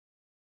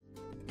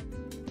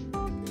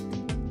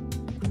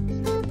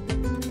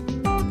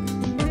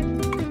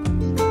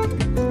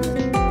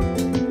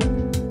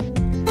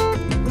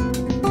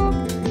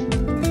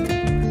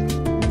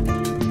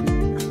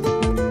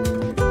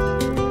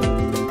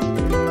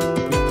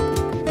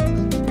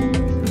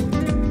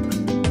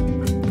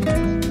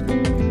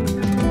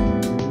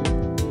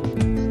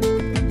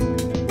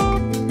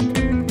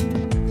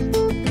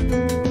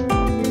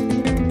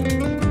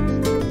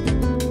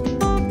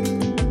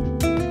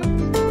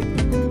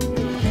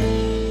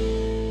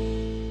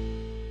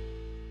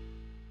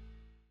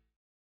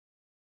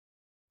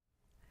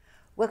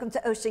Welcome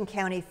to Ocean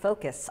County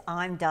Focus.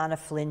 I'm Donna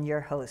Flynn,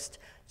 your host.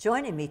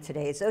 Joining me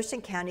today is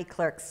Ocean County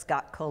Clerk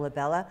Scott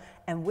Colabella,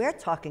 and we're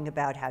talking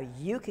about how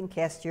you can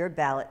cast your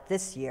ballot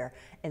this year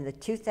in the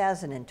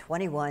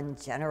 2021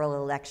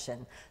 general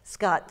election.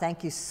 Scott,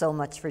 thank you so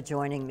much for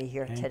joining me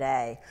here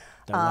today.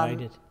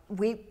 Delighted.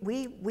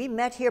 We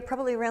met here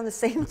probably around the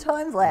same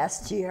time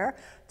last year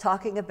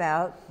talking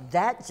about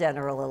that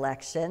general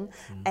election.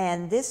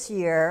 And this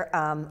year,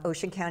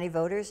 Ocean County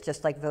voters,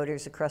 just like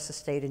voters across the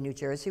state of New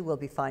Jersey, will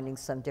be finding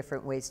some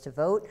different ways to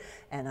vote.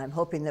 And I'm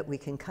hoping that we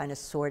can kind of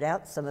sort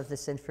out some of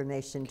this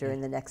information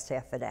during the next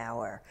half an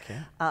hour.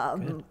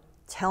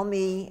 Tell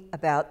me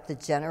about the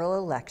general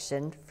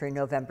election for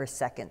November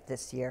 2nd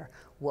this year.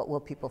 What will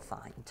people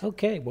find?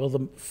 Okay, well,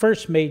 the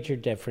first major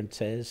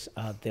difference is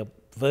the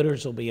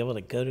voters will be able to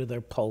go to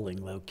their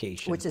polling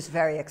location. Which is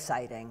very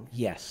exciting.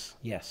 Yes,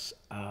 yes.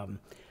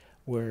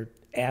 We're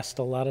asked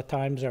a lot of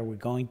times, are we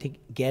going to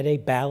get a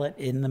ballot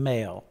in the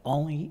mail?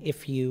 Only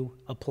if you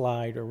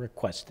applied or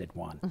requested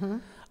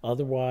one.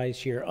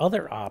 Otherwise, your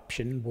other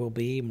option will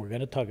be, and we're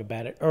going to talk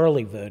about it,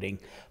 early voting.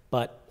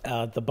 But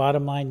the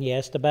bottom line, you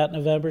asked about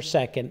November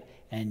 2nd,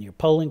 and your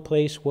polling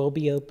place will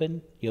be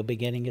open. You'll be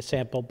getting a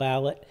sample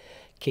ballot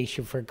in case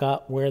you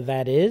forgot where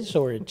that is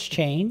or it's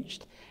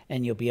changed,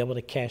 and you'll be able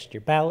to cast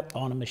your ballot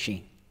on a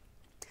machine.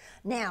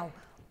 Now,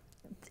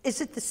 is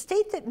it the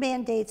state that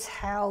mandates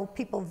how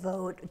people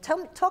vote?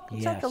 Talk a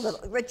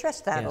little,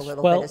 address that a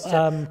little bit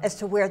as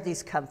to where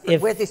these come from,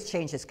 where these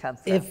changes come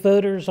from. If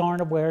voters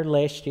aren't aware,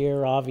 last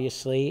year,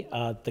 obviously,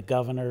 the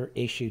governor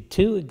issued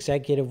 2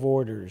 executive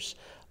orders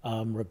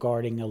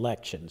regarding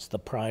elections, the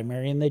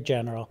primary and the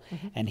general,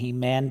 and he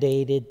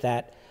mandated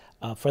that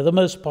for the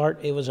most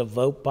part, it was a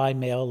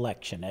vote-by-mail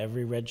election.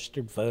 Every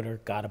registered voter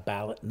got a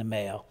ballot in the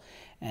mail,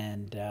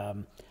 and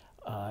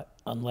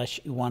unless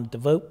you wanted to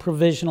vote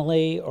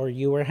provisionally or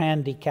you were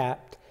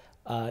handicapped,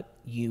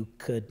 you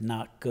could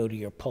not go to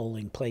your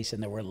polling place,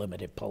 and there were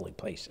limited polling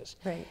places.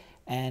 Right.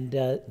 And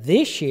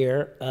this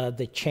year,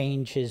 the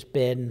change has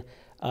been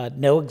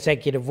no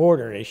executive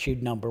order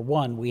issued, number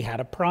one. We had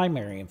a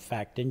primary, in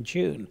fact, in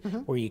June,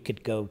 where you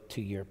could go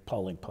to your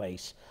polling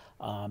place.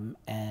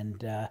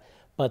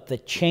 But the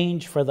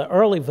change for the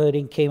early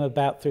voting came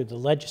about through the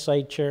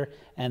legislature,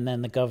 and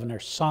then the governor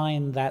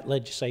signed that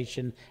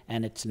legislation,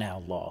 and it's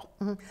now law.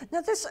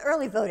 Now, this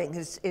early voting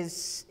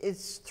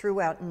is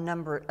throughout a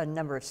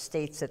number of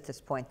states at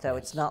this point, though.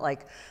 It's not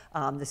like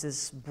this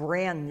is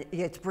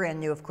it's brand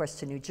new, of course,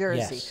 to New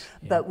Jersey,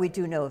 but we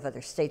do know of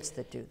other states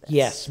that do this.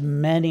 Yes,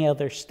 many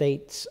other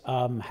states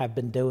have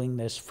been doing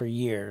this for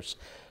years,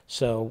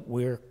 so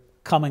we're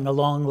coming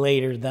along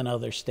later than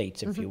other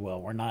states, if you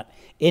will. We're not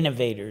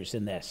innovators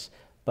in this.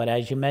 But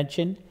as you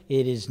mentioned,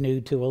 it is new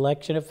to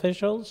election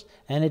officials,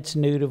 and it's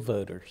new to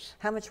voters.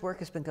 How much work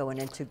has been going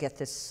in to get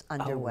this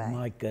underway? Oh,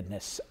 my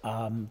goodness.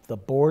 The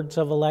boards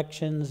of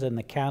elections and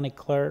the county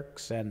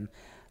clerks and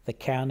the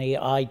county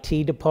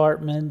IT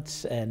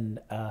departments and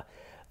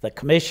the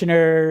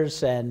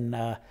commissioners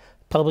and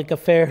public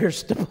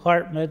affairs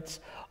departments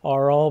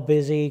are all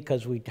busy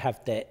because we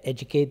have to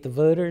educate the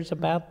voters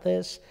about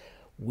this.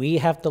 We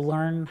have to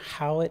learn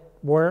how it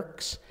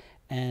works.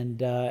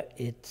 And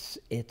it's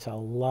a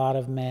lot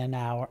of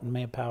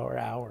manpower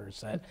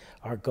hours that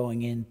are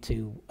going in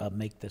to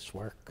make this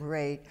work.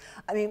 Great.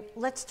 I mean,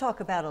 let's talk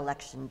about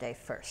Election Day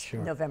first,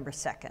 November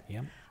 2nd.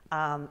 Yep.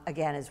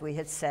 Again, as we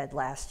had said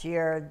last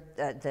year,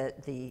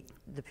 the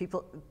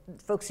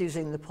folks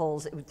using the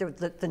polls,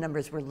 the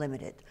numbers were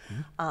limited.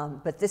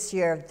 But this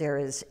year, there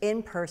is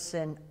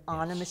in-person,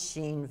 on a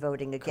machine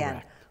voting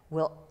again.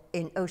 Correct.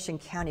 In Ocean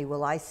County,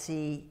 will I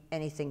see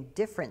anything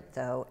different,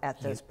 though,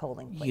 at those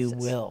polling places? You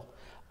will.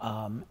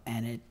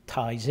 And it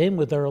ties in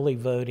with early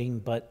voting,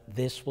 but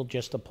this will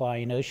just apply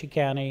in Ocean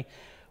County.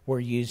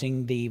 We're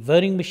using the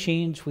voting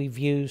machines we've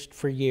used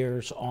for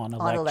years on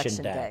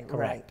election day. Correct.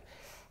 Right.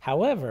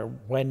 However,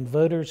 when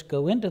voters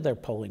go into their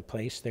polling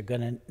place, they're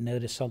going to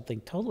notice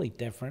something totally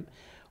different.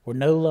 We're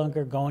no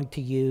longer going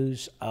to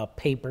use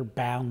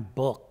paper-bound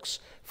books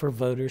for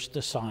voters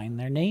to sign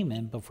their name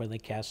in before they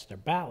cast their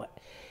ballot.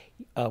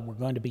 We're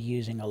going to be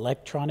using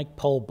electronic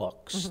poll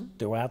books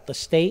throughout the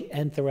state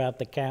and throughout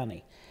the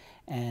county.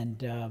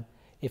 And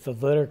if a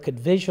voter could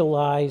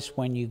visualize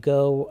when you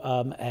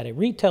go at a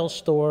retail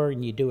store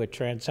and you do a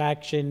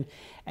transaction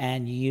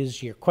and you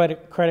use your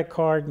credit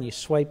card and you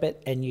swipe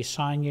it and you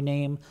sign your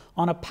name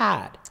on a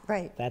pad.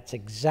 Right. That's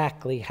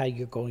exactly how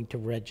you're going to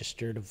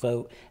register to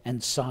vote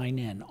and sign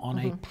in on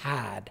a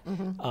pad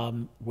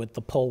with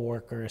the poll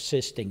worker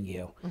assisting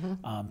you.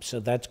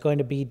 So that's going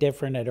to be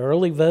different at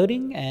early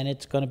voting, and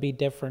it's going to be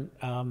different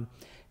on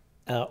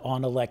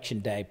Election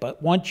Day.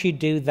 But once you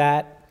do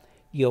that,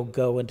 you'll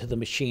go into the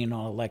machine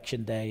on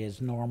Election Day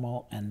as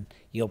normal, and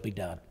you'll be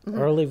done.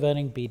 Early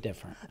voting, be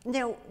different.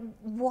 Now,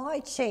 why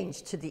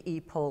change to the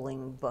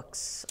e-polling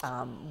books?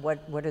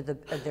 What are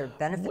there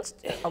benefits?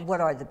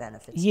 What are the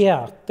benefits?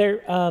 Yeah,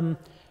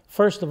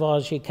 first of all,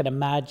 as you can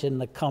imagine,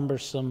 the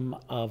cumbersome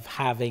of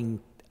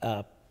having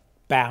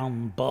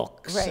bound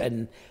books Right,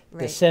 and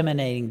right.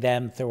 disseminating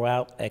them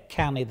throughout a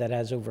county that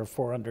has over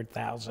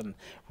 400,000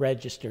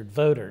 registered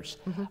voters.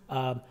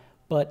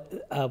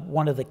 But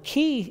one of the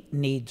key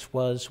needs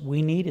was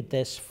we needed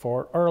this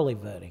for early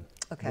voting.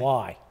 Okay.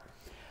 Why?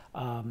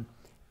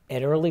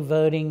 At early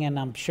voting, and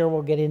I'm sure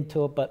we'll get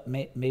into it, but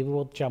maybe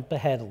we'll jump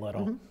ahead a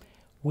little.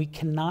 We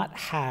cannot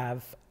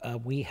have,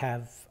 we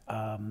have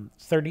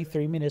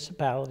 33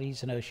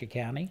 municipalities in Ocean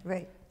County.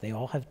 Right. They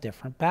all have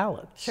different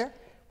ballots. Sure.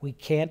 We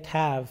can't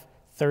have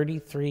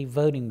 33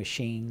 voting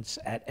machines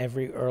at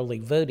every early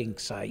voting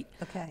site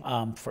Okay.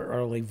 for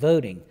early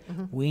voting.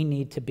 We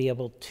need to be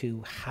able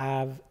to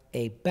have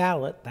a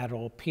ballot that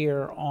will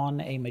appear on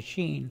a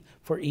machine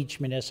for each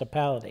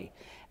municipality.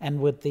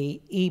 And with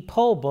the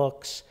e-poll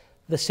books,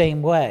 the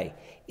same way.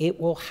 It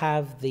will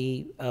have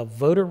the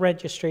voter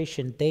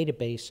registration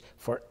database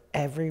for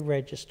every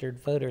registered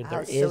voter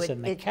there so is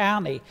in the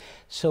county.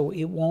 So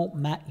it won't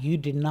you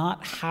do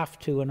not have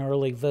to in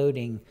early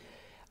voting.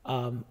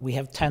 We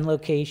have 10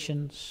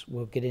 locations.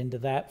 We'll get into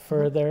that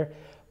further.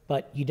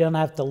 But you don't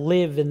have to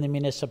live in the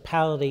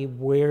municipality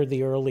where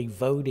the early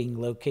voting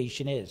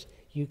location is.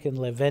 You can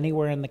live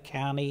anywhere in the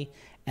county,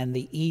 and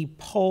the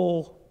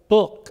e-poll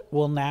book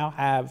will now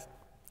have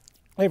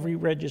every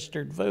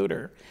registered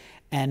voter,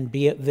 and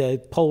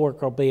the poll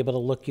worker will be able to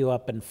look you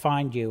up and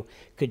find you.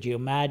 Could you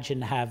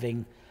imagine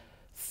having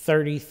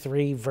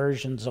 33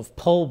 versions of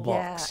poll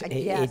books?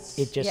 Yeah,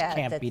 it just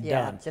can't be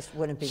done. It just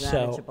wouldn't be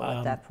manageable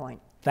at that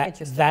point.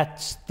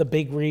 That's the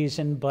big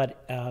reason,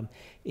 but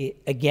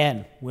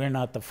again, we're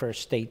not the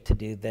first state to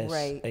do this.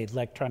 Right.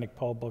 Electronic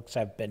poll books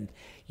have been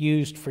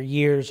used for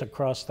years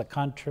across the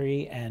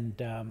country,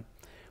 and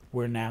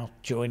we're now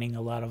joining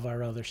a lot of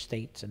our other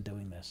states in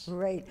doing this.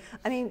 Right.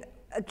 I mean,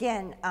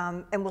 again,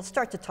 and we'll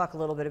start to talk a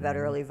little bit about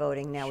early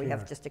voting now. Sure. We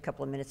have just a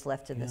couple of minutes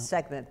left in this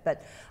segment,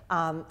 but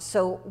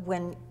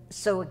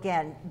so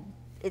again,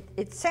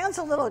 it sounds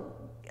a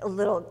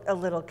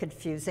little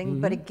confusing,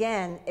 but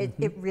again,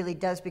 it really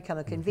does become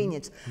a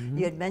convenience.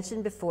 You had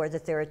mentioned before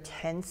that there are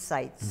 10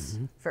 sites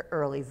for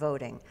early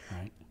voting.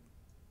 Right.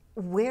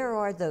 Where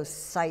are those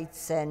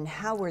sites and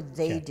how were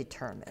they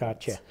determined?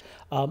 Gotcha.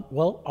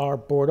 Well, our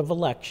Board of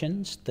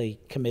Elections, the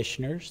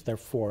commissioners, there are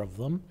 4 of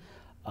them,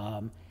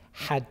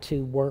 had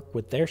to work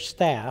with their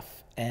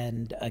staff,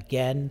 and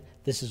again,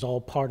 this is all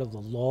part of the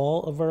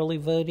law of early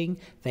voting.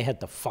 They had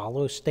to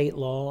follow state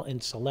law in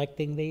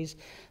selecting these.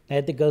 They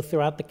had to go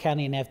throughout the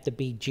county and have to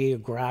be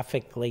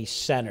geographically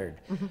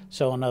centered.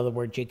 So in other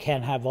words, you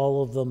can't have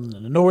all of them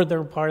in the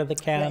northern part of the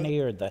county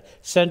or the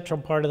central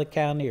part of the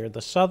county or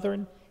the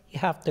southern. You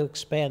have to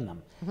expand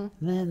them. And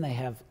then they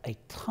have a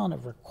ton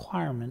of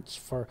requirements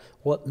for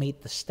what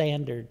meet the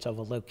standards of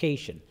a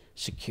location.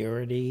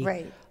 Security,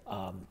 Right.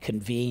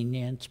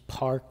 Convenience,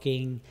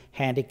 parking,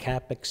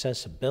 handicap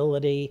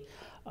accessibility.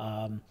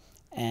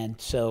 And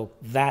so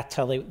that's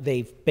how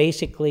they've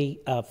basically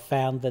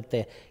found that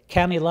the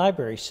county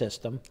library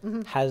system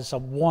has a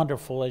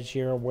wonderful, as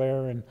you're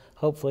aware, and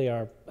hopefully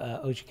our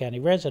Ocean County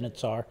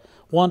residents are,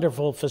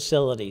 wonderful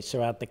facilities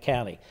throughout the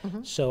county.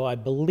 So I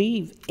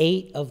believe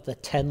 8 of the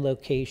 10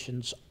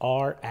 locations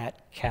are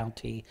at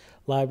county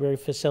library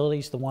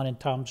facilities. The one in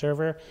Toms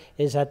River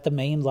is at the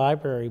main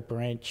library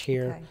branch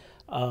here.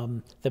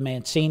 Okay. The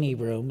Mancini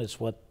room is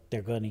what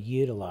they're going to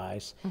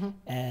utilize.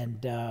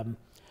 And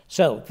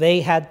so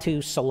they had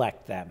to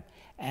select them.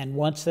 And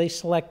once they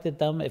selected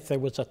them, if there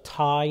was a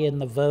tie in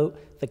the vote,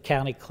 the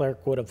county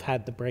clerk would have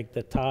had to break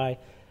the tie.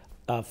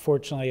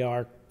 Fortunately,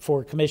 our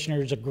 4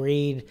 commissioners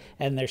agreed,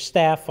 and their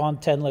staff on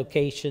 10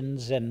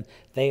 locations, and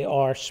they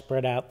are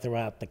spread out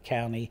throughout the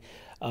county.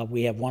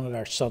 We have one at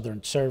our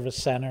Southern Service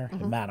Center in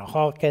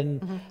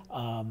Manahawkin.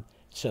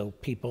 So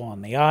people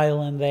on the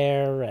island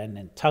there and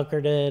in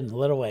Tuckerton,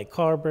 Little Lake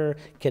Harbor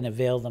can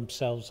avail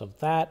themselves of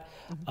that.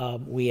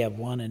 We have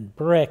one in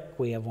Brick,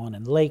 we have one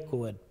in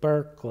Lakewood,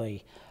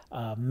 Berkeley,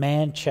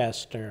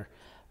 Manchester,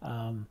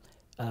 one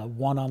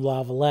on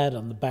Lavalette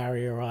on the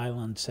Barrier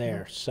Islands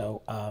there.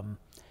 So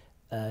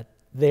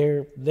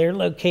they're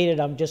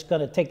located, I'm just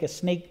going to take a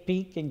sneak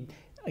peek in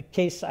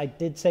case I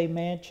did say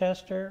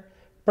Manchester.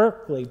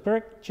 Berkeley,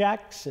 Brick,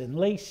 Jackson,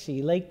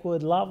 Lacey,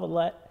 Lakewood,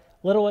 Lavalette,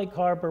 Little Lake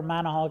Harbor,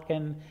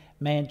 Manahawkin,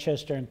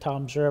 Manchester, and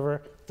Toms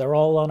River. They're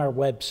all on our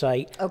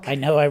website. Okay. I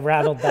know I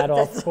rattled that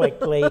off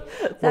quickly,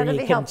 where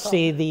you can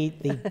see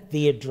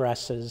the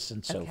addresses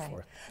and so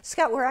forth.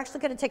 Scott, we're actually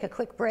going to take a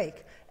quick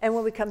break, and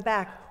when we come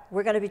back,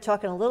 we're going to be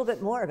talking a little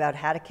bit more about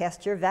how to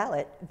cast your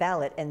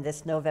ballot in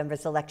this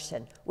November's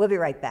election. We'll be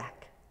right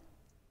back.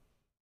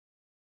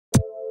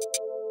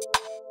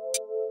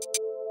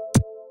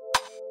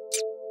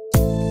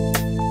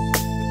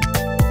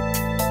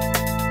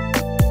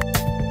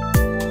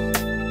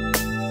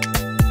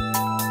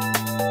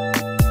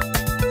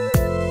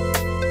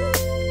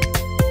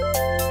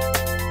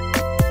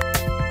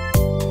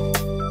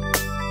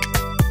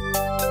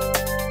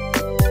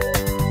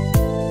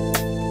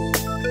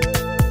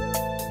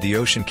 The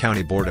Ocean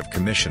County Board of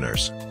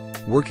Commissioners,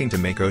 working to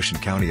make Ocean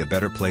County a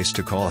better place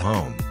to call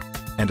home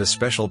and a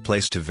special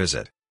place to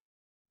visit.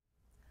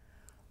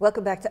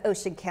 Welcome back to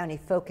Ocean County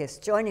Focus.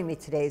 Joining me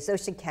today is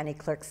Ocean County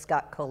Clerk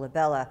Scott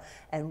Colabella,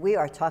 and we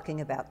are talking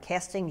about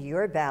casting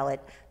your ballot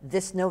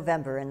this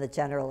November in the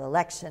general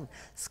election.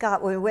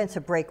 Scott, when we went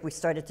to break, we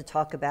started to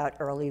talk about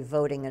early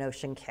voting in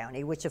Ocean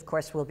County, which of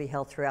course will be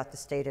held throughout the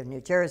state of New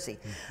Jersey.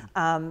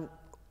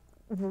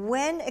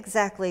 When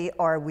exactly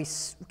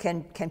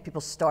can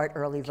people start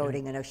early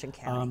voting in Ocean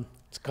County?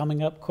 It's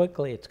coming up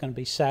quickly. It's going to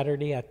be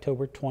Saturday,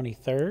 October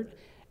 23rd,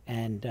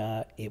 and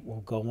it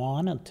will go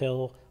on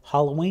until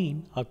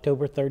Halloween,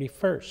 October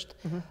 31st.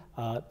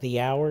 The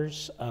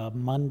hours,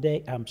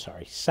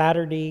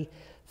 Saturday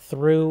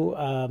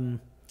through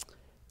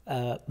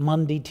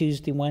Monday,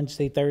 Tuesday,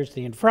 Wednesday,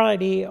 Thursday, and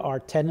Friday are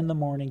 10 in the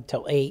morning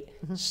till 8.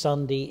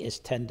 Sunday is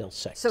 10 till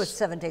 6. So it's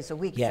 7 days a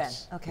week then?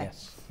 Okay.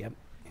 Yes, yep.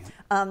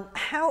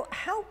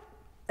 How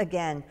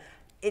again,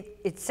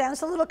 it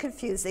sounds a little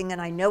confusing, and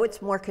I know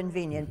it's more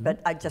convenient, but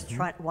I just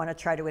want to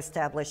try to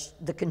establish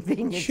the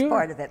convenience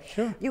part of it.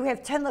 Sure. You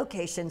have 10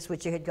 locations,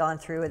 which you had gone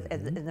through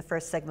in the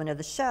first segment of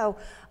the show,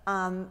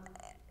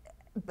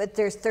 but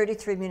there's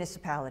 33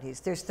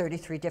 municipalities. There's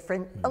 33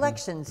 different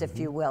elections, if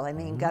you will. I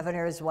mean,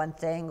 governor is one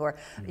thing, or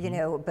you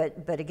know,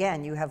 but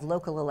again, you have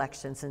local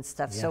elections and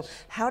stuff. Yes. So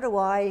how do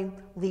I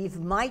leave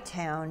my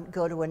town,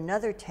 go to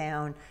another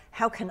town?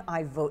 How can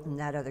I vote in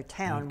that other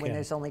town when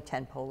there's only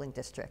 10 polling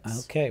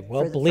districts? Okay,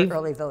 well, for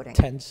early voting.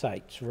 10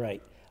 sites,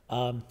 right.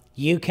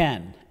 You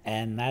can,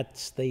 and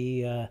that's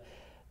the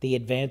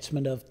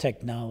advancement of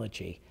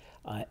technology.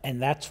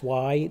 And that's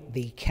why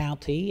the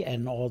county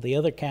and all the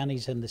other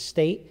counties in the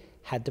state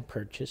had to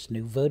purchase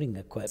new voting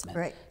equipment.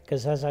 Right.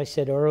 Because as I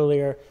said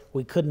earlier,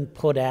 we couldn't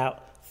put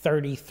out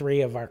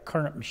 33 of our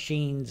current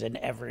machines in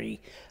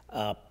every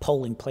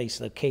polling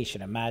place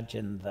location.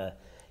 Imagine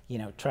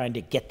trying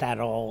to get that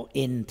all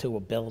into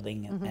a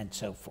building and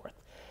so forth.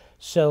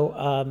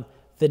 So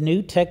the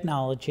new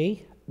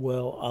technology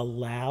will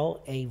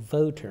allow a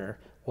voter,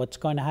 what's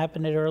going to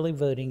happen at early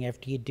voting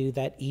after you do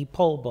that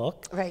e-poll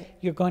book,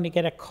 you're going to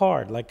get a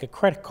card, like a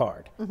credit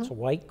card. It's a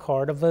white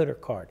card, a voter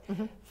card.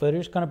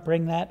 Voter's going to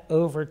bring that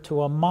over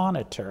to a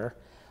monitor,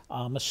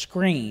 a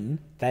screen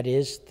that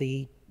is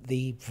the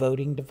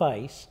voting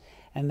device,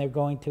 and they're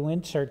going to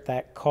insert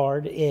that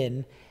card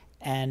in,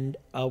 and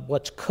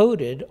what's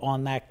coded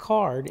on that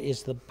card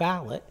is the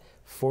ballot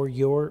for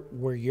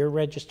where you're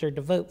registered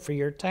to vote for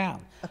your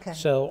town. Okay.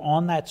 So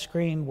on that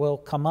screen will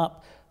come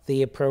up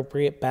the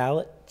appropriate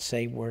ballot.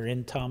 Say we're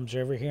in Toms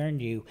River here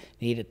and you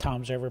need a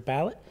Toms River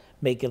ballot.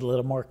 Make it a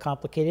little more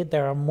complicated.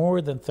 There are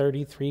more than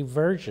 33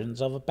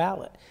 versions of a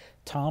ballot.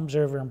 Toms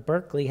River and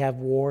Berkeley have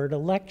ward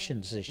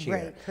elections this year.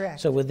 Right, correct.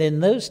 So within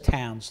those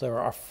towns, there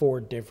are 4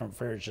 different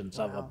versions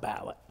of a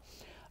ballot.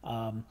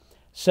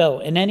 So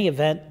in any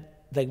event,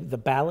 the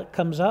ballot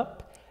comes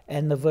up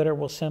and the voter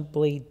will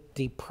simply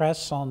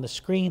depress on the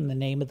screen the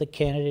name of the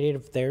candidate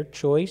of their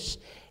choice.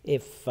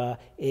 If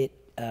it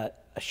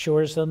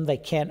assures them they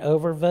can't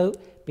overvote,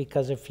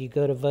 because if you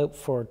go to vote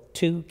for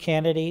 2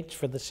 candidates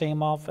for the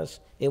same office,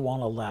 it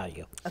won't allow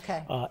you.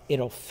 Okay.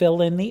 It'll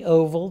fill in the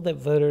oval that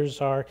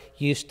voters are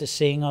used to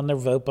seeing on their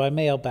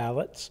vote-by-mail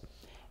ballots.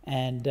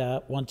 And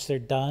once they're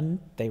done,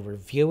 they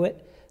review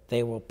it,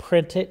 they will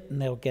print it,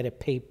 and they'll get a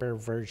paper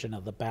version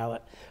of the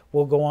ballot.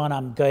 We'll go on.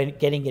 I'm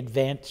getting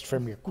advanced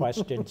from your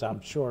questions,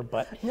 I'm sure,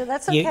 but no,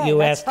 that's okay. You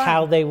that's asked fine.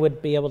 how they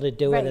would be able to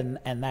do Right. it,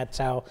 and that's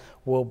how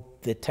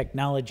the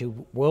technology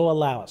will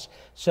allow us.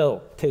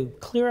 So to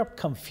clear up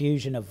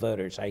confusion of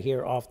voters, I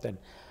hear often,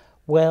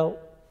 well,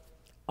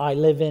 I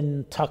live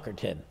in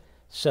Tuckerton,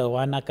 so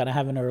I'm not going to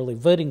have an early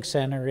voting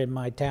center in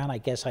my town. I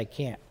guess I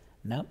can't.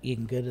 No, you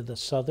can go to the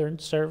Southern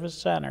Service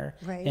Center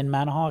in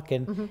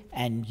Manahawkin,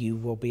 and you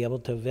will be able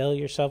to avail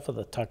yourself of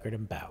the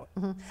Tuckerton ballot.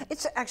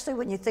 It's actually,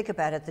 when you think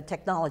about it, the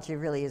technology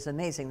really is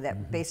amazing.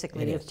 That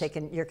basically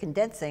you're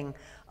condensing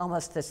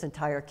almost this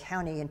entire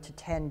county into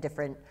 10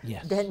 different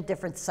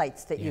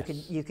sites that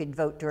you could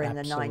vote during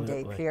the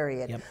 9-day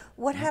period. Yep.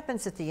 What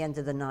happens at the end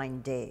of the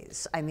 9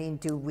 days? I mean,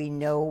 do we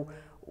know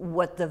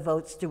what the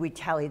votes? Do we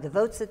tally the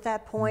votes at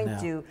that point?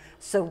 No.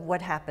 So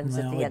what happens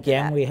at the end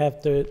Again, of that? we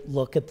have to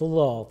look at the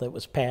law that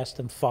was passed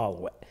and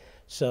follow it.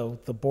 So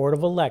the Board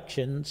of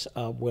Elections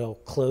will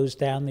close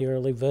down the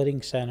early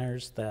voting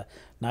centers the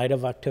night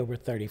of October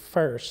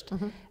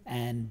 31st,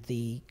 and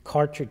the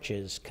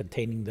cartridges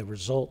containing the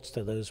results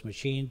to those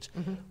machines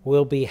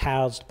will be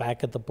housed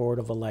back at the Board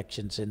of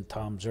Elections in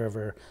Toms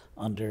River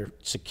under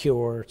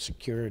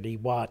security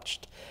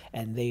watched,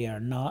 and they are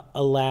not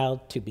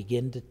allowed to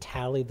begin to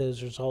tally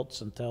those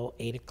results until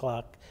 8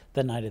 o'clock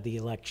the night of the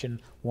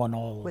election, when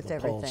all of the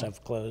polls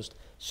have closed.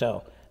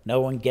 So no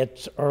one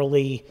gets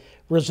early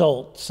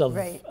results of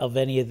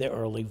any of the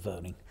early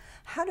voting.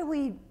 How do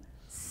we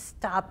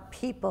stop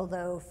people,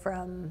 though,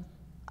 from,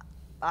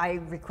 I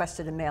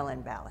requested a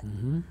mail-in ballot,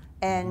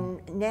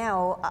 and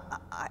now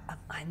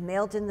I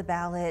mailed in the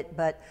ballot,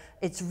 but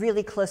it's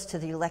really close to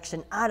the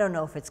election. I don't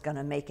know if it's going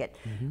to make it.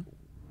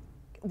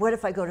 what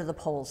if I go to the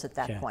polls at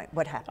that Okay. point?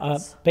 What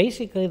happens?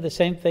 Basically, the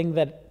same thing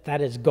that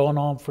has gone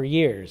on for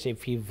years.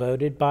 If you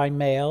voted by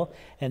mail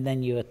and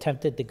then you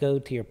attempted to go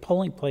to your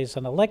polling place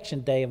on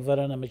election day and vote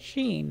on a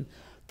machine,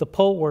 the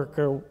poll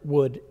worker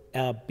would,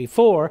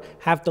 before,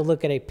 have to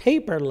look at a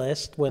paper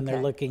list when they're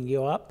Okay. looking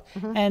you up,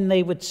 and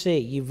they would see,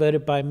 you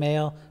voted by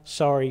mail,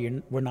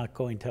 sorry, we're not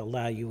going to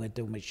allow you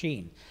into a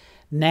machine.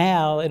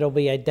 Now, it'll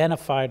be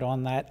identified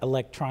on that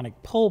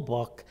electronic poll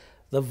book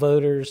the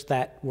voters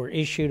that were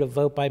issued a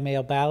vote by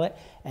mail ballot,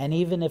 and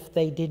even if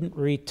they didn't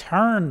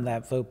return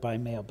that vote by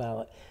mail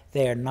ballot,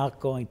 they are not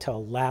going to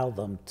allow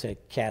them to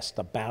cast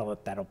a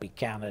ballot that'll be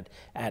counted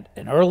at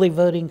an early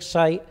voting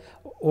site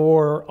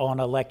or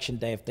on election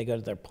day if they go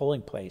to their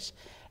polling place.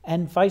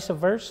 And vice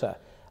versa.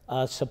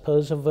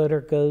 Suppose a voter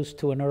goes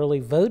to an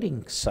early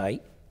voting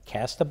site,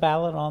 cast a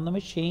ballot on the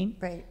machine,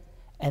 Right.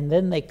 and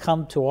then they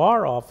come to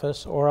our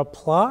office or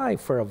apply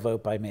for a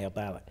vote by mail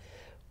ballot.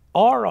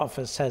 Our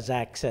office has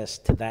access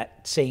to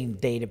that same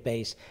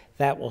database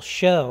that will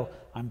show,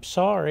 I'm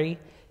sorry,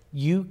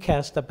 you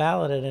cast a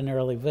ballot at an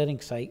early voting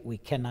site, we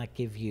cannot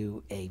give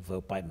you a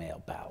vote by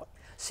mail ballot.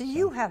 So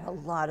you have a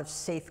lot of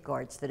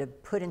safeguards that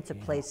have put into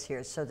place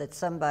here so that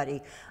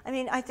somebody, I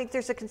mean, I think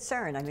there's a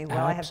concern. I mean,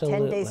 well, I have 10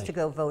 days Absolutely. to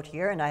go vote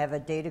here and I have a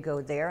day to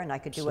go there and I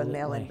could do a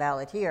mail-in Absolutely.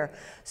 ballot here.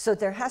 So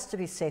there has to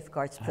be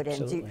safeguards put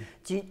Absolutely.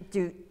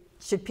 in.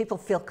 Should people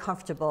feel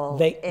comfortable?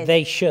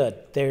 They should.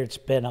 There's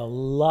been a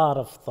lot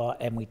of thought,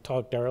 and we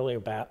talked earlier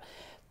about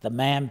the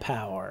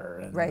manpower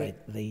and Right.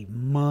 the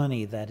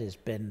money that has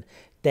been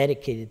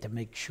dedicated to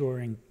make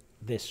sure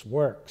this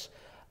works.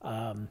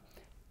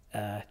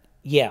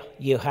 Yeah,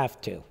 you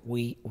have to.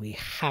 We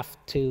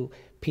have to.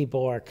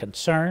 People are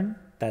concerned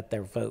that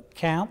their vote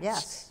counts.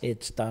 Yes.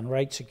 It's done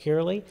right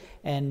securely.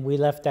 And we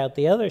left out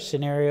the other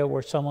scenario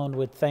where someone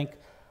would think,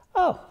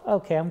 oh,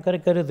 okay, I'm going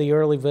to go to the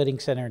early voting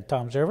center in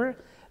Toms River.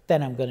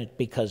 Then I'm going to,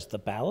 because the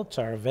ballots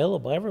are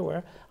available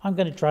everywhere, I'm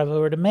going to drive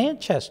over to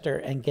Manchester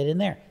and get in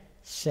there.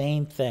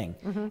 Same thing.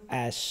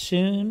 As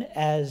soon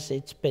as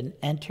it's been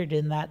entered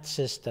in that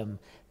system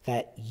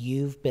that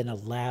you've been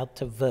allowed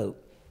to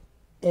vote,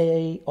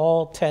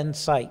 all 10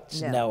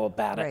 sites Yeah, know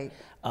about right.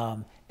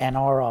 it. And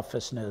our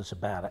office knows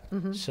about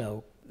it.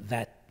 So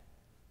that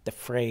the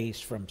phrase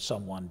from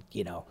someone,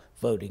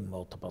 voting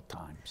multiple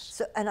times.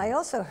 So, and I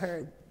also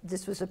heard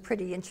this was a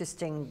pretty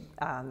interesting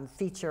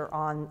feature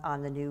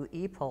on the new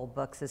e-poll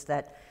books is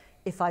that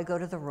if I go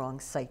to the wrong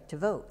site to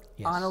vote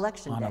on Yes,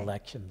 election on day,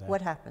 election day.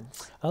 what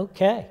happens?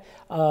 Okay,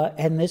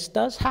 and this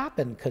does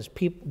happen because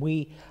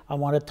I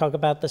want to talk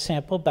about the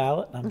sample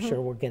ballot. I'm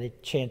sure we'll get a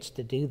chance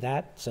to do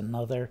that. It's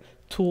another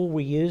tool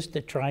we use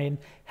to try and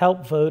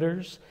help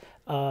voters.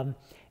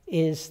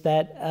 Is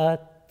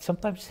that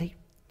sometimes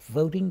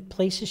voting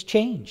places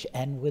change,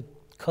 and with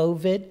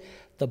COVID,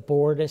 the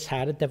board has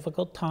had a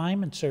difficult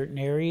time in certain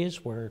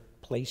areas where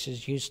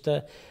places used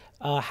to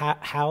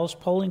house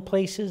polling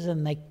places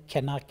and they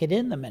cannot get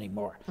in them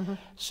anymore.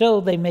 So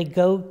they may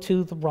go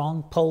to the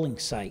wrong polling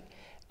site.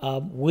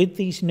 With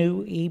these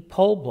new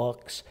e-poll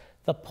books,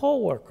 the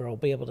poll worker will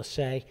be able to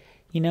say,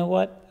 you know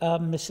what,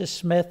 Mrs.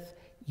 Smith,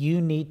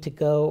 you need to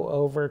go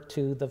over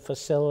to the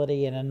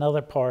facility in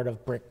another part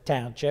of Brick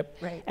Township.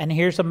 Right. And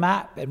here's a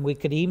map, and we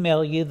could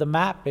email you the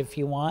map if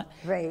you want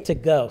Right. to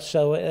go.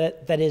 So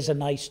that is a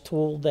nice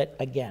tool that,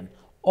 again,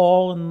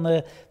 all in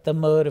the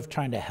mode of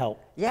trying to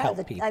help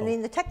people. I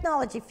mean, the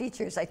technology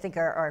features, I think,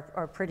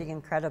 are pretty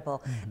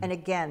incredible. And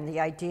again, the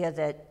idea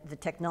that the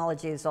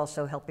technology is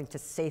also helping to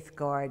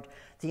safeguard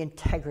the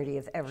integrity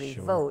of every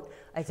vote,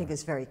 I think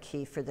is very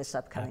key for this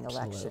upcoming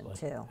election,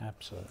 too.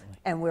 Absolutely.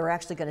 And we're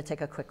actually going to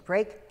take a quick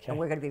break, and Okay.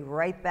 we're going to be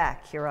right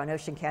back here on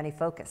Ocean County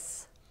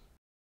Focus.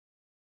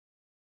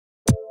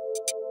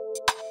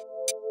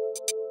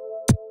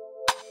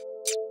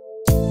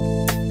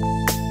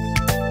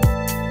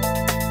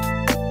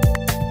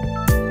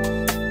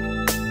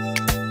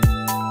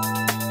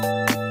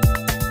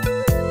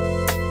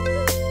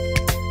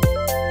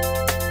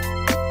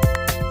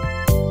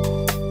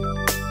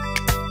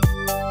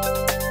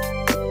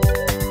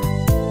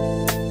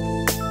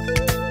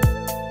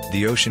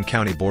 The Ocean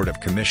County Board of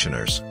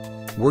Commissioners.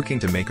 Working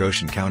to make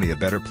Ocean County a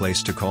better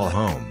place to call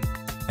home.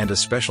 And a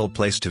special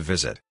place to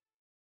visit.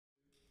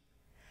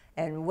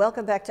 And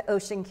welcome back to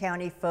Ocean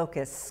County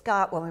Focus.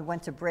 Scott, when we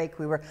went to break,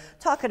 we were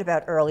talking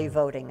about early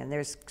voting, and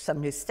there's some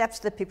new steps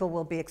that people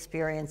will be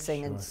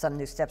experiencing, and some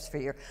new steps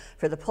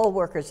for the poll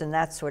workers and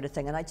that sort of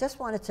thing. And I just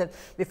wanted to,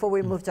 before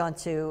we moved on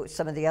to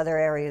some of the other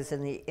areas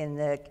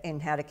in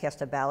how to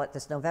cast a ballot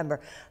this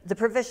November, the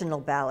provisional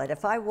ballot.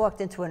 If I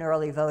walked into an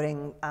early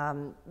voting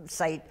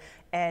site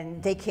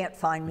and they can't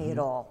find me at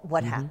all,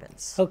 what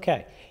happens?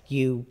 Okay.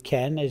 You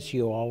can, as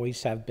you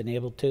always have been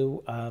able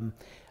to,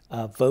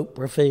 vote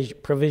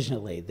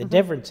provisionally. The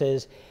difference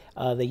is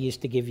they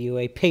used to give you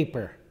a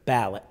paper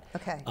ballot.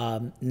 Okay.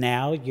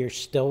 Now you're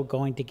still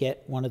going to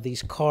get one of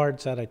these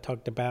cards that I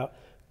talked about,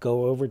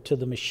 go over to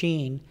the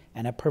machine,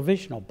 and a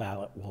provisional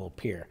ballot will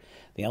appear.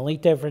 The only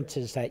difference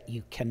is that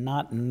you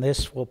cannot, and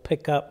this will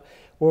pick up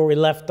where we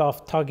left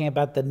off talking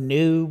about the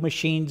new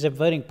machines and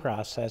voting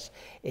process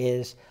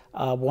is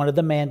one of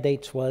the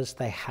mandates was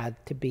they had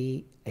to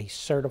be a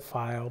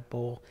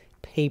certifiable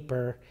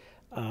paper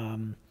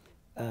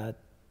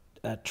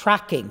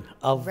tracking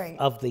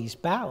of these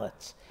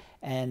ballots.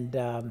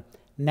 And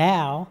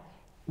now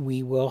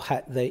we will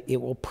have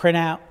it will print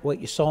out what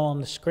you saw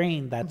on the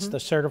screen. That's the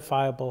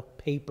certifiable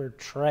paper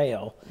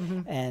trail.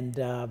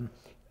 And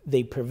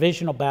the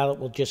provisional ballot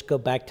will just go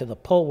back to the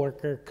poll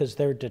worker because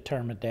they're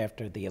determined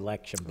after the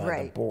election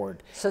by the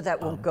board. So that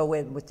won't go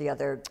in with the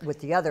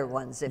other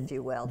ones, if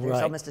you will.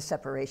 There's almost a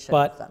separation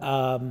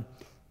of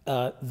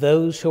them.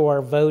 Those who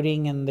are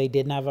voting and they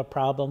didn't have a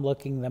problem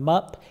looking them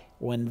up,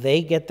 when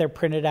they get their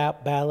printed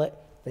out ballot,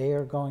 they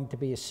are going to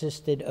be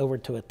assisted over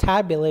to a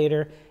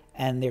tabulator,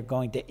 and they're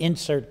going to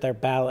insert their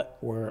ballot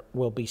where it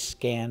will be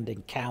scanned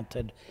and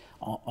counted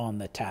on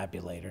the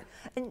tabulator.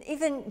 And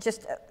even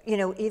just,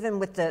 even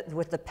with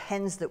the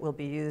pens that will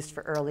be used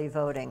for early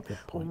voting,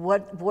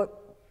 what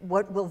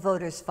will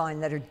voters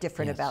find that are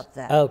different about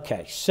that?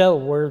 Okay, so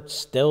we're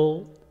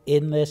still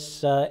in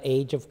this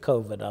age of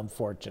COVID,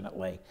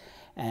 unfortunately.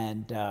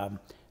 And a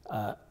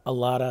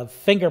lot of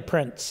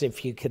fingerprints,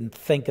 if you can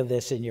think of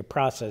this in your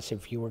process,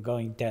 if you were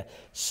going to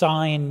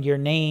sign your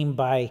name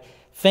by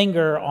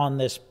finger on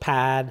this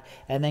pad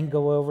and then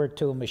go over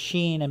to a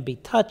machine and be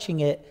touching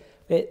it,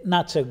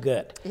 not so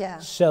good. Yeah.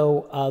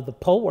 So the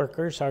poll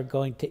workers are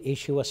going to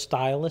issue a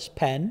stylus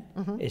pen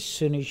as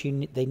soon as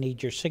they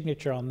need your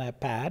signature on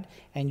that pad,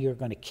 and you're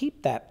going to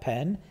keep that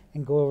pen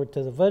and go over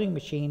to the voting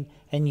machine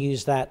and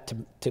use that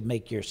to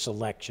make your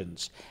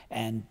selections.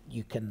 And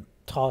you can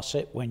toss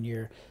it when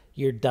you're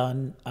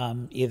done,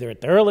 either at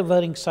the early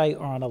voting site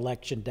or on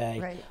election day.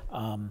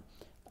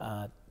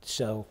 Right.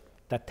 So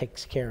that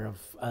takes care of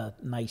a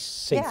nice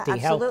safety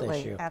health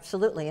issue.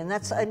 Absolutely, and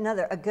that's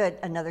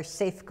another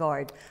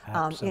safeguard.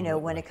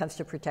 When it comes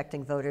to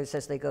protecting voters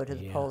as they go to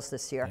the polls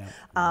this year.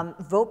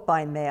 Vote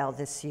by mail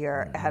this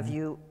year. Have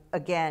you?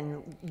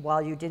 Again,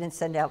 while you didn't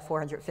send out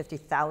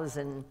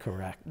 450,000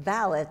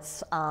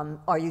 ballots,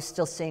 are you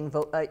still seeing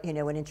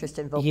an interest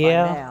in vote by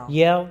mail?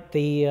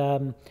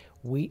 Yeah.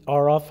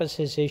 Our office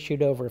has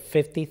issued over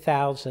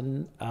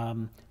 50,000.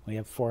 We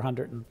have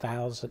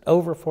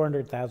over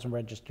 400,000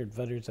 registered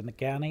voters in the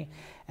county,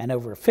 and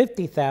over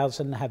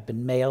 50,000 have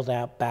been mailed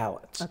out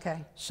ballots.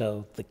 Okay.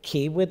 So the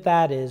key with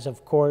that is,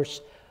 of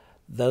course,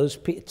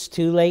 it's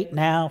too late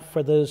now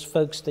for those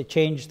folks to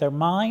change their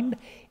mind.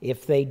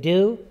 If they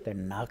do, they're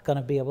not going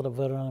to be able to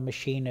vote on a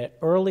machine at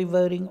early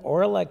voting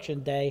or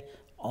election day,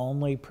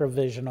 only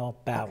provisional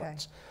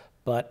ballots. Okay.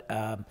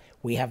 But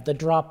we have the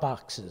drop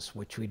boxes,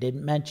 which we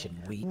didn't mention.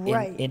 We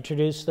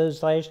introduced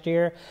those last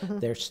year.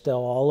 They're still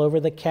all over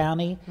the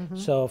county.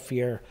 So if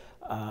you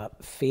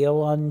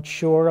feel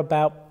unsure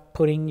about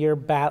putting your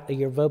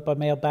vote by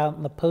mail ballot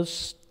in the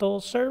postal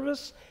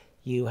service,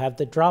 you have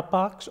the drop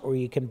box, or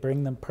you can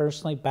bring them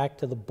personally back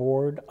to the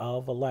Board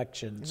of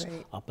Elections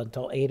up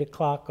until 8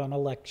 o'clock on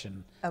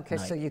election Okay,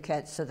 night. so you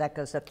can't. So that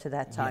goes up to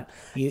that time.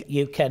 Yeah.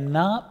 You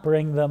cannot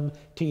bring them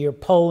to your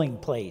polling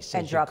place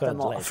and drop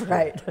them off.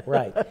 Right.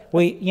 Right.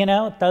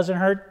 It doesn't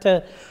hurt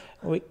to.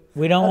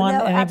 We don't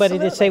want anybody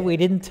to say we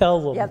didn't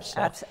tell them. Yep,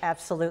 so.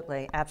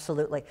 Absolutely.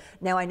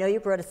 Now, I know you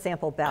brought a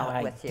sample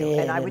ballot with you, did,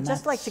 and I would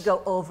just like to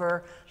go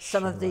over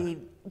some of Sure. the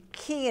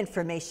key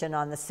information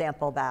on the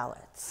sample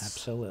ballots.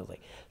 Absolutely.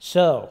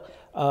 So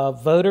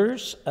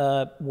voters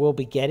will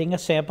be getting a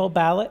sample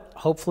ballot,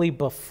 hopefully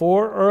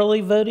before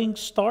early voting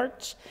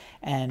starts.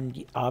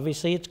 And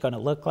obviously it's going to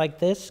look like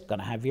this, going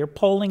to have your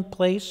polling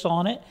place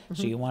on it.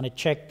 So you want to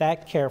check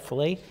that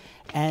carefully.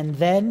 And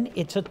then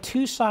it's a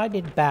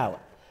two-sided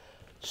ballot.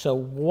 So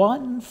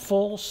one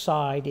full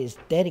side is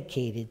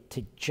dedicated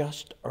to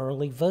just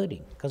early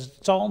voting because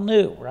it's all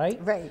new, right?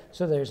 Right.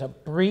 So there's a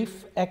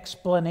brief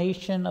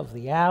explanation of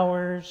the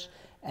hours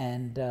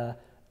and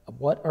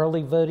what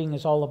early voting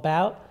is all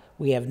about.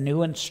 We have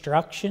new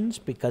instructions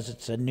because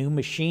it's a new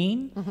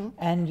machine,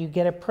 and you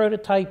get a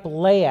prototype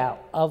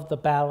layout of the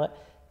ballot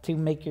to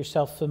make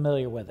yourself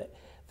familiar with it.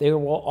 They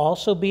will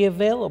also be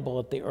available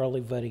at the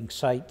early voting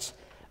sites,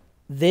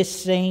 this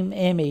same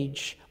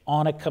image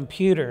on a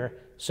computer,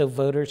 so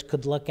voters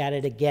could look at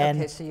it again.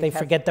 Okay, so they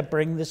forget to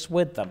bring this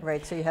with them.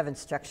 Right, so you have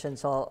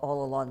instructions all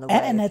along the way,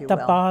 And at the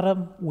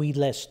bottom, we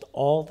list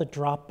all the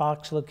drop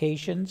box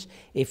locations.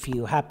 If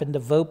you happen to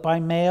vote by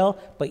mail,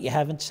 but you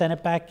haven't sent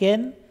it back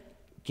in,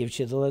 gives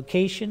you the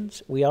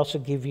locations. We also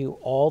give you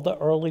all the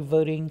early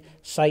voting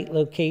site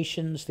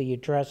locations, the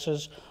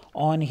addresses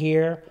on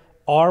here.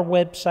 Our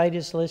website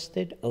is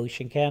listed,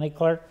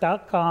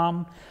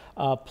 oceancountyclerk.com,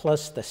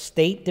 plus the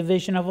State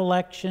Division of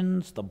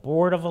Elections, the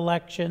Board of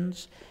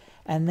Elections.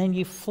 And then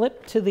you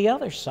flip to the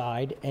other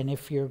side, and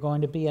if you're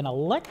going to be an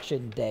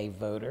election day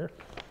voter,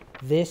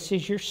 this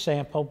is your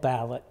sample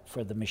ballot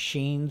for the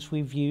machines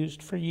we've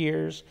used for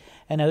years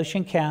in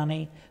Ocean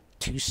County.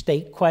 2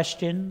 state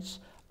questions.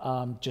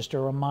 Just a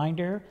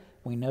reminder,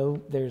 we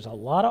know there's a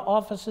lot of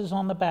offices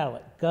on the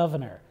ballot: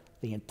 governor,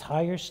 the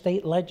entire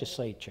state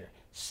legislature,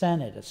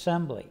 Senate,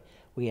 Assembly.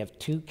 We have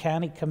 2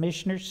 county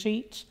commissioner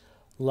seats,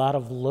 a lot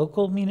of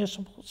local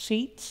municipal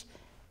seats,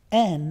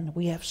 and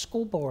we have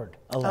school board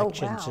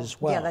elections as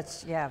well. Yeah,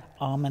 that's, yeah.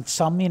 And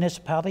some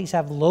municipalities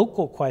have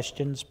local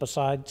questions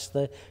besides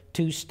the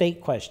 2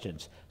 state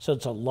questions. So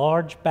it's a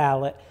large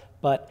ballot,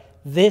 but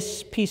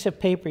this piece of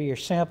paper, your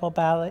sample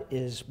ballot,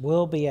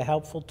 will be a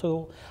helpful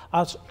tool.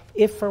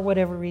 If for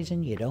whatever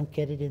reason you don't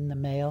get it in the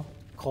mail,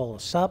 call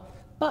us up.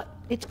 But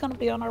it's going to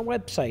be on our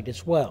website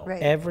as well.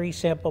 Right. Every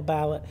sample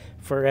ballot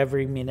for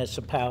every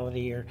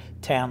municipality or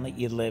town that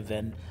you live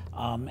in.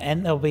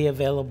 And they'll be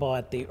available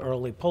at the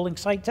early polling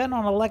sites. And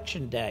on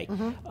election day,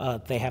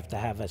 they have to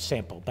have a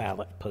sample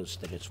ballot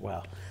posted as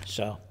well.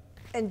 So,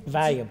 And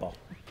valuable.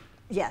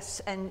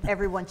 Yes, and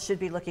everyone should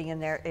be looking in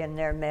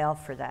their mail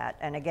for that.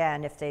 And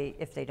again, if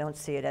they don't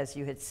see it, as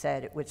you had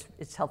said,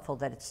 it's helpful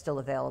that it's still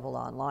available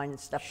online and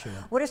stuff. Sure.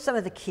 What are some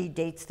of the key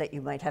dates that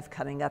you might have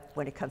coming up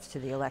when it comes to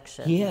the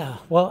election? Yeah,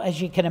 well,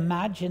 as you can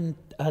imagine,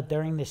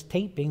 during this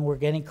taping, we're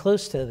getting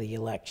close to the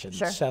election.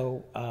 Sure.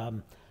 So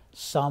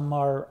some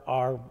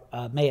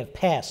may have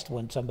passed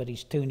when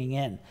somebody's tuning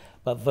in,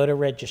 but voter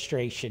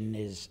registration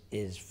is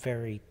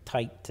very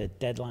tight to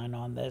deadline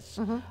on this.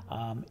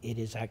 It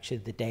is actually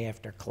the day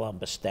after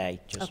Columbus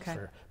Day, just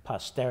for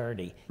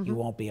posterity. You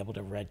won't be able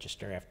to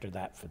register after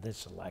that for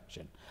this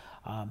election.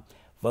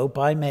 Vote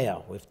by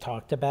mail, we've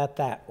talked about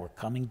that. We're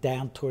coming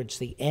down towards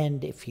the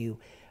end. If you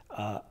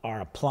are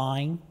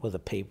applying with a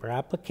paper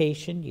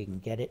application, you can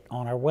get it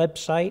on our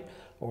website,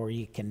 or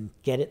you can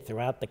get it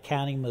throughout the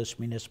county, most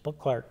municipal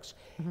clerks.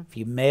 If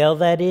you mail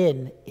that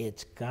in,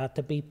 it's got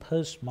to be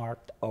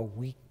postmarked a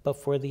week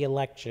before the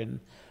election,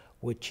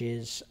 which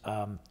is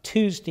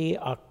Tuesday,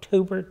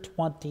 October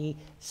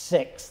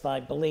 26th, I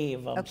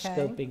believe. I'm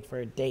scoping for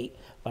a date,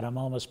 but I'm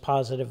almost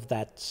positive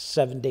that's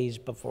 7 days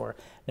before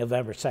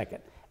November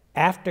 2nd.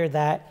 After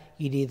that,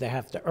 you'd either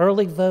have to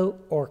early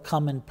vote or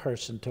come in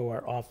person to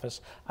our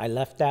office. I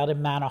left out in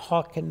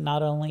Manahawkin,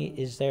 not only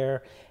is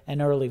there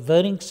an early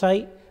voting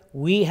site,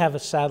 we have a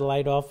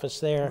satellite office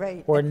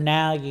there where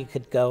now you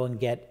could go and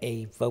get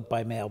a vote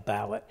by mail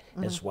ballot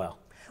as well.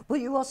 Will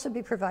you also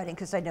be providing,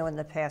 because I know in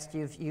the past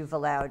you've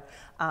allowed,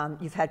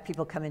 you've had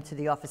people come into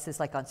the offices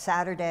like on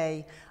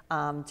Saturday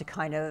to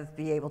kind of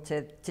be able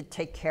to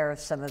take care of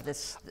some of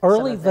this.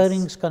 Early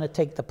voting's going to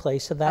take the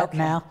place of that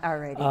now.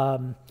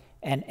 Alrighty.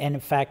 And in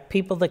fact,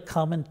 people that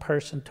come in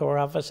person to our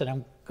office, and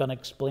I'm going to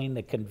explain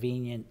the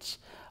convenience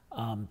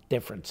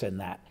difference in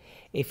that.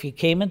 If you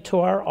came into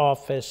our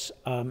office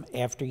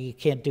after you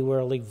can't do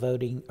early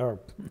voting or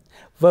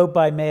vote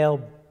by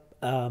mail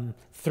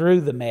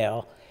through the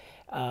mail,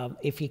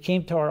 if you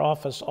came to our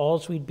office,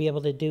 all we'd be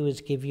able to do is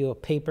give you a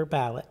paper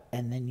ballot,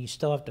 and then you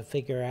still have to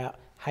figure out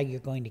how you're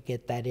going to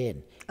get that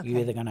in.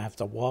 You're either going to have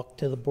to walk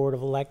to the Board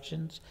of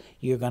Elections,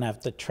 you're going to have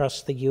to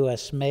trust the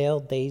U.S.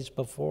 mail days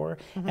before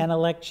an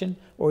election,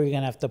 or you're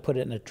going to have to put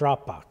it in a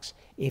drop box.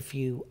 If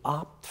you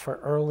opt for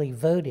early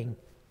voting,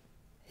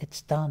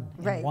 it's done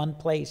in one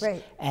place.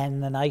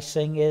 And the nice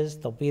thing is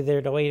they'll be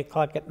there till 8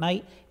 o'clock at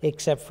night,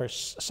 except for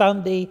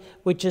Sunday,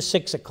 which is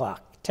 6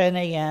 o'clock, 10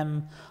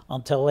 a.m.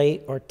 until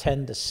 8 or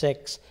 10 to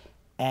 6.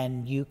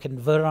 And you can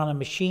vote on a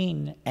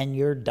machine and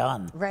you're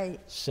done.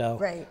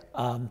 So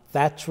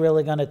that's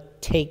really going to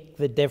take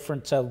the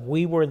difference of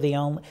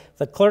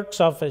the clerk's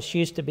office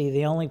used to be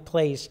the only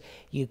place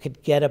you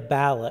could get a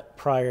ballot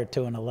prior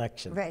to an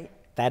election.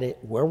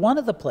 We're one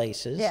of the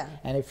places,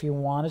 and if you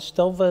want to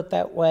still vote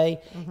that way,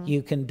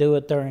 you can do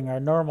it during our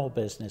normal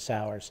business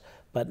hours.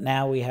 But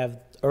now we have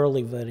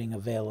early voting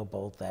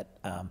available that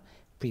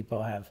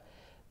people have.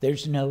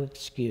 There's no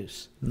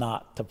excuse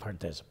not to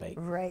participate.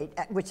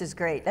 Which is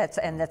great. That's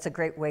a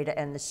great way to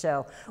end the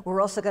show.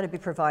 We're also going to be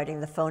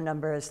providing the phone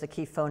numbers, the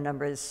key phone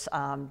numbers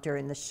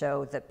during the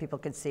show that people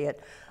can see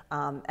it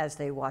as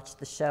they watch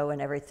the show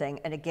and everything.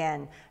 And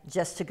again,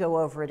 just to go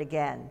over it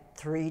again,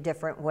 3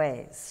 different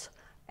ways.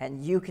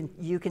 And you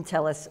can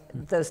tell us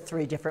those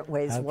 3 different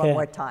ways one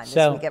more time as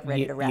we get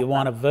ready to wrap up. You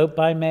want to vote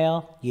by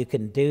mail, you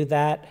can do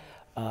that.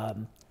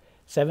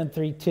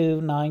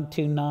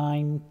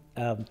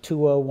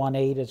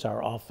 732-929-2018 is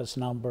our office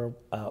number.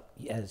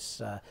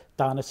 As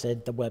Donna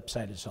said, the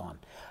website is on.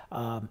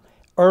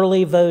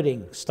 Early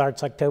voting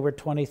starts October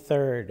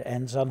 23rd,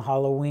 ends on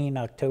Halloween,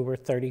 October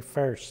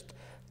 31st.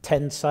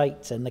 10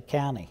 sites in the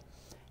county.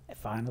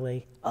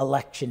 Finally,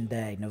 Election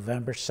Day,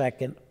 November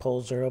 2nd.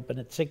 Polls are open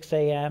at 6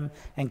 a.m.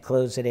 and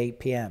close at 8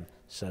 p.m.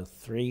 So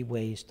 3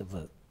 ways to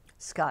vote.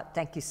 Scott,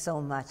 thank you so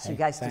much. Hey, you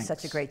guys thanks. do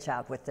such a great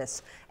job with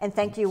this. And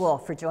thank you all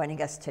for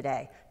joining us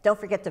today. Don't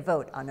forget to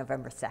vote on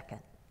November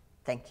 2nd.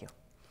 Thank you.